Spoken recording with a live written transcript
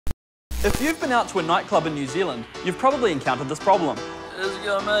If you've been out to a nightclub in New Zealand, you've probably encountered this problem. How's it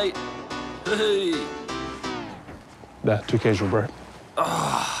going, mate? Hey. Nah, too casual, bro.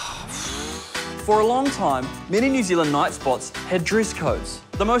 For a long time, many New Zealand night spots had dress codes.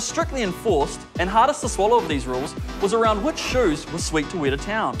 The most strictly enforced and hardest to swallow of these rules was around which shoes were sweet to wear to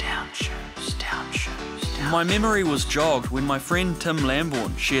town. Down shoes, down shoes, down. My memory was jogged when my friend Tim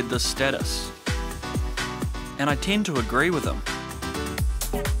Lambourne shared this status. And I tend to agree with him.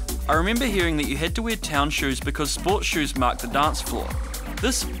 I remember hearing that you had to wear town shoes because sports shoes marked the dance floor.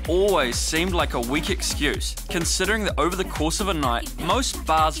 This always seemed like a weak excuse, considering that over the course of a night, most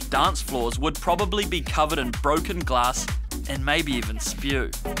bars' dance floors would probably be covered in broken glass and maybe even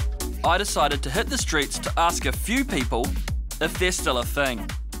spew. I decided to hit the streets to ask a few people if they're still a thing.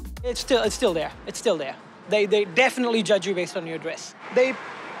 It's still there. It's still there. They definitely judge you based on your dress. They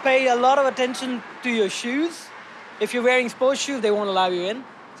pay a lot of attention to your shoes. If you're wearing sports shoes, they won't allow you in.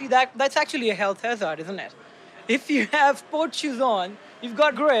 See, that's actually a health hazard, isn't it? If you have sports shoes on, you've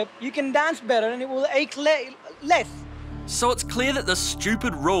got grip, you can dance better and it will ache less. So it's clear that this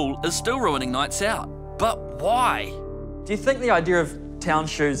stupid rule is still ruining nights out. But why? Do you think the idea of town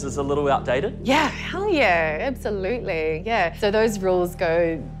shoes is a little outdated? Yeah, hell yeah, absolutely, yeah. So those rules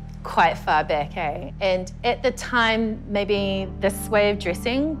go quite far back, eh? And at the time, maybe this way of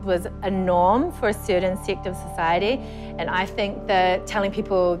dressing was a norm for a certain sect of society. And I think that telling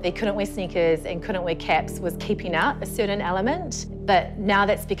people they couldn't wear sneakers and couldn't wear caps was keeping out a certain element. But now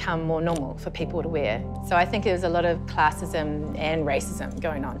that's become more normal for people to wear. So I think there was a lot of classism and racism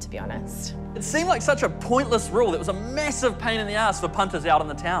going on, to be honest. It seemed like such a pointless rule that was a massive pain in the ass for punters out in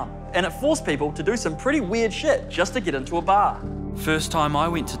the town. And it forced people to do some pretty weird shit just to get into a bar. First time I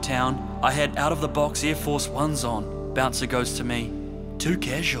went to town, I had out-of-the-box Air Force Ones on. Bouncer goes to me, too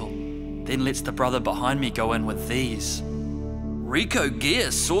casual. Then lets the brother behind me go in with these. Rico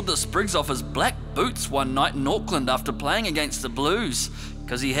Gear sawed the sprigs off his black boots one night in Auckland after playing against the Blues,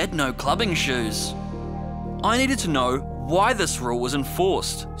 because he had no clubbing shoes. I needed to know why this rule was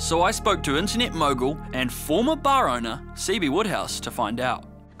enforced, so I spoke to internet mogul and former bar owner, CB Woodhouse, to find out.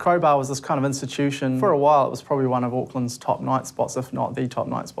 Crowbar was this kind of institution. For a while, it was probably one of Auckland's top night spots, if not the top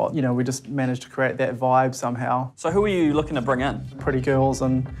night spot. You know, we just managed to create that vibe somehow. So who are you looking to bring in? Pretty girls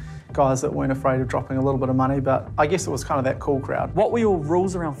and guys that weren't afraid of dropping a little bit of money, but I guess it was kind of that cool crowd. What were your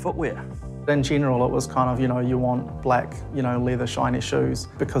rules around footwear? In general, it was kind of, you know, you want black, you know, leather shiny shoes,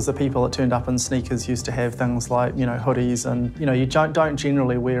 because the people that turned up in sneakers used to have things like, you know, hoodies, and, you know, you don't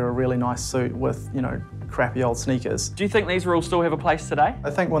generally wear a really nice suit with, you know, crappy old sneakers. Do you think these rules still have a place today?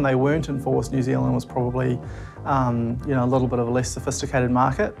 I think when they weren't enforced, New Zealand was probably, you know, a little bit of a less sophisticated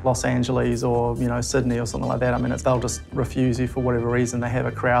market. Los Angeles or, you know, Sydney or something like that. I mean, they'll just refuse you for whatever reason. They have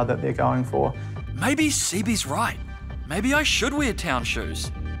a crowd that they're going for. Maybe CB's right. Maybe I should wear town shoes.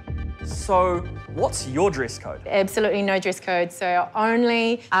 So, what's your dress code? Absolutely no dress code. So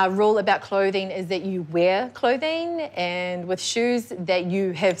only rule about clothing is that you wear clothing, and with shoes that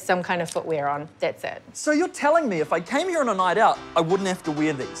you have some kind of footwear on. That's it. So you're telling me if I came here on a night out, I wouldn't have to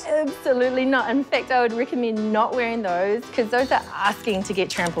wear these? Absolutely not. In fact, I would recommend not wearing those, because those are asking to get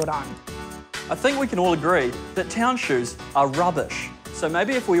trampled on. I think we can all agree that town shoes are rubbish. So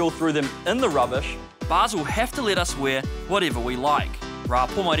maybe if we all threw them in the rubbish, bars will have to let us wear whatever we like. Ra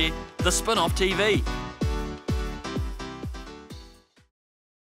Pomare, the Spinoff TV.